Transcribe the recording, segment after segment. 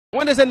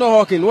When they say no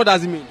hawking, what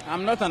does it mean?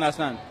 I'm not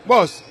understand.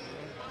 Boss,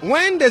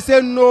 when they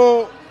say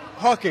no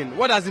hawking,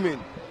 what does it mean?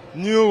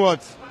 New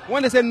what?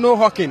 When they say no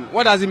hawking,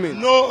 what does it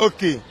mean? No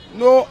okay.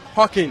 No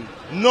hawking.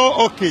 No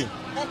okay.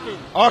 Hawking.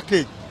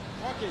 Okay.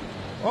 Hawking.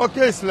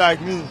 Okay is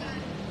like me.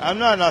 I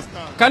don't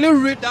understand. Can you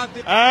read that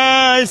thing?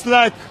 It's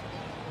like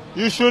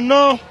you should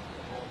not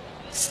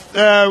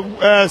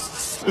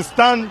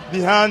stand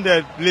behind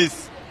the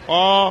place,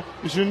 or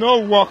you should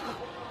not walk.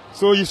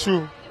 So you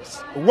should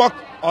walk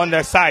on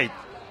the side.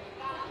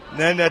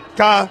 Then the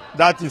car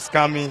that is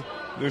coming,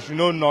 they should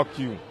not knock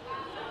you.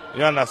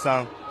 You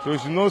understand? So you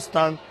should not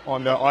stand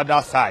on the other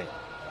side,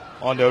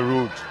 on the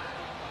road,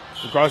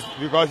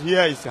 because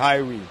here is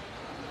highway.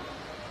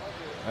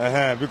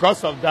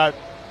 Because of that,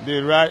 they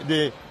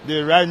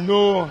write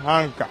no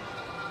hanger.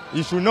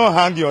 You should not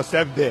hang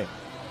yourself there.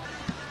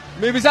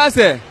 Maybe I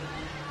say,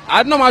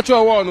 I don't know much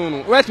of war.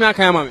 No. Where's my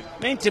camera?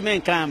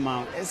 Maintain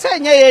camera. Say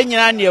you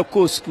near near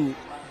school.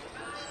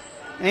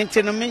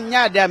 Maintain me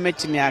near there.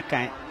 Met me a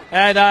kind.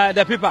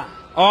 The paper.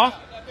 Oh,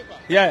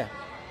 yeah.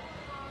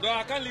 No,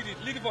 I can't read it.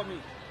 Read it for me.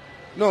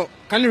 No,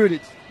 can you read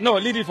it? No,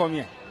 read it for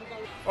me.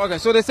 Okay,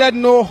 so they said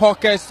no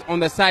hawkers on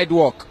the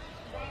sidewalk.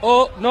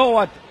 Oh, no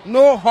what?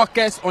 No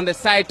hawkers on the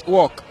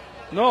sidewalk.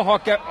 No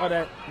hawker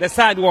on the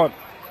sidewalk.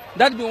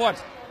 That mean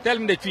what? Tell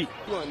me the tree.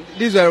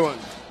 This very one.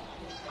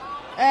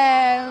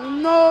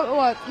 No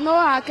what? No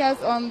hawkers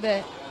on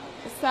the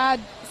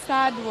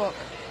sidewalk.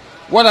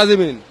 What does it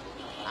mean?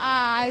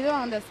 I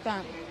don't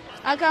understand.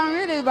 I can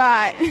read it,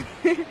 but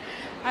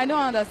I don't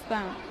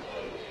understand.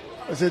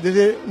 I said they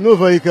say no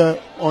vehicle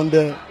on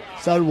the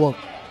sidewalk.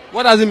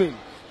 What does it mean?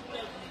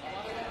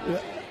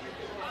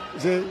 They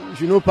say you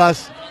should not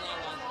pass.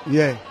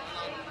 Yeah.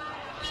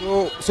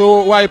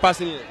 So why are you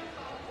passing here?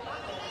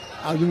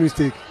 I'll do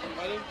mistake.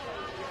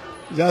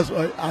 Just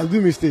I'll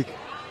do mistake.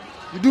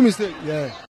 You do mistake? Yeah.